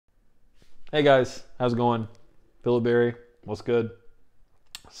Hey guys, how's it going? Philip Berry, what's good?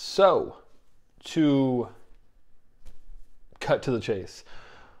 So, to cut to the chase,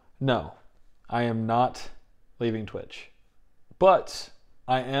 no, I am not leaving Twitch, but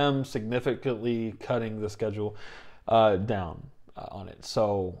I am significantly cutting the schedule down on it.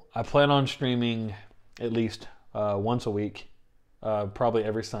 So, I plan on streaming at least once a week, probably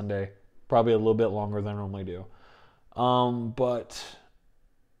every Sunday, probably a little bit longer than I normally do. But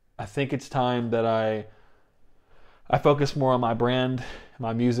I think it's time that I focus more on my brand,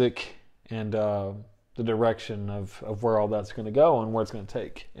 my music, and the direction of where all that's going to go and where it's going to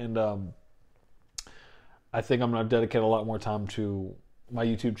take. And I think I'm going to dedicate a lot more time to my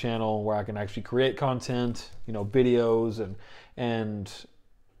YouTube channel where I can actually create content, videos, and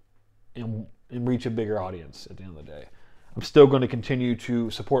and reach a bigger audience at the end of the day. I'm still going to continue to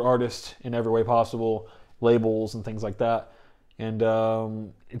support artists in every way possible, labels and things like that. And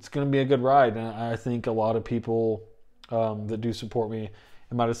it's going to be a good ride. And I think a lot of people that do support me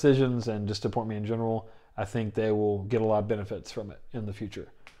in my decisions and just support me in general, I think they will get a lot of benefits from it in the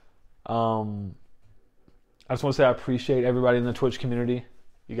future. I just want to say I appreciate everybody in the Twitch community.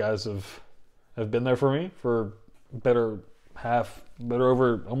 You guys have been there for me for better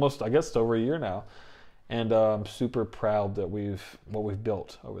over almost, I guess it's over a year now. And I'm super proud that what we've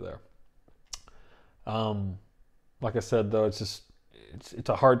built over there. Like I said, though, it's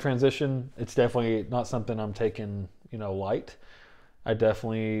a hard transition. It's definitely not something I'm taking, light. I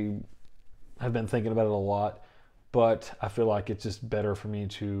definitely have been thinking about it a lot, but I feel like it's just better for me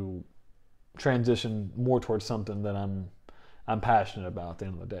to transition more towards something that I'm passionate about at the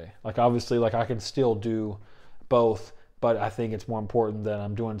end of the day. Like obviously, like I can still do both, but I think it's more important that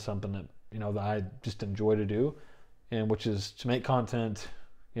I'm doing something that that I just enjoy to do, and which is to make content,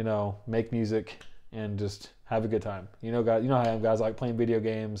 make music, and just have a good time. Guys, how I am, guys. I like playing video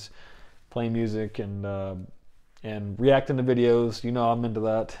games, playing music, and reacting to videos. I'm into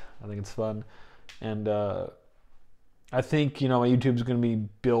that. I think it's fun, and I think my YouTube's going to be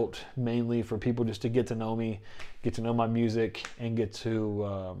built mainly for people just to get to know me, get to know my music, and get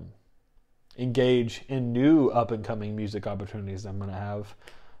to engage in new up and coming music opportunities I'm going to have,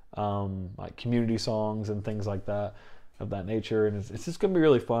 like community songs and things like that of that nature. And it's just going to be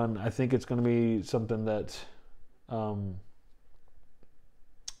really fun. I think it's going to be something that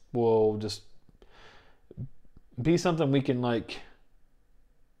will just be something we can like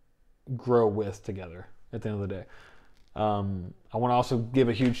grow with together at the end of the day. I want to also give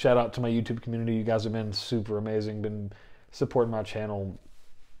a huge shout out to my YouTube community. You guys have been super amazing, been supporting my channel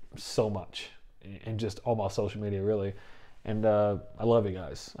so much and just all my social media really. And I love you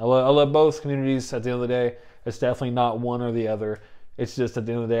guys. I love both communities at the end of the day. It's definitely not one or the other. It's just at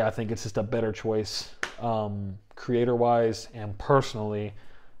the end of the day, I think it's just a better choice, creator-wise and personally,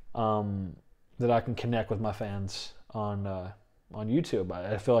 that I can connect with my fans on YouTube.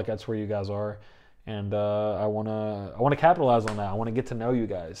 I feel like that's where you guys are, and I wanna capitalize on that. I want to get to know you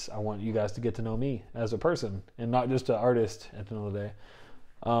guys. I want you guys to get to know me as a person and not just an artist at the end of the day.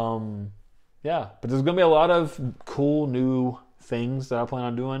 Yeah, but there's gonna be a lot of cool new things that I plan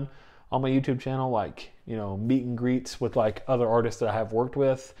on doing on my YouTube channel, like meet and greets with like other artists that I have worked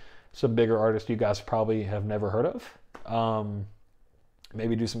with, some bigger artists you guys probably have never heard of.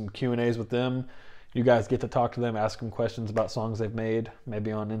 Maybe do some Q&As with them. You guys get to talk to them, ask them questions about songs they've made,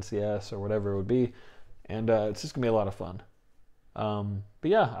 maybe on NCS or whatever it would be, and it's just gonna be a lot of fun. But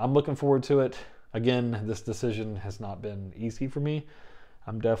yeah, I'm looking forward to it. Again, this decision has not been easy for me.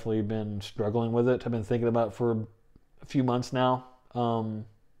 I'm definitely been struggling with it. I've been thinking about it for a few months now,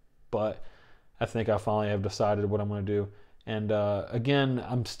 but I think I finally have decided what I'm going to do. And again,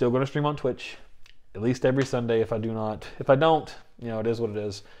 I'm still going to stream on Twitch at least every Sunday. If I don't, it is what it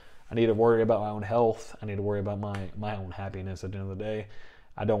is. I need to worry about my own health. I need to worry about my own happiness at the end of the day.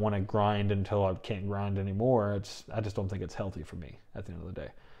 I don't want to grind until I can't grind anymore. I just don't think it's healthy for me at the end of the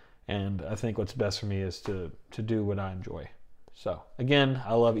day. And I think what's best for me is to do what I enjoy. So again,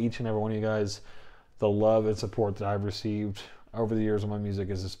 I love each and every one of you guys. The love and support that I've received over the years of my music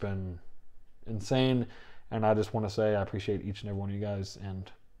has just been insane. And I just want to say I appreciate each and every one of you guys. And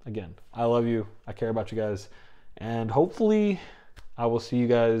again, I love you. I care about you guys. And hopefully I will see you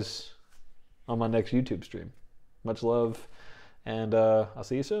guys on my next YouTube stream. Much love. And I'll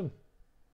see you soon.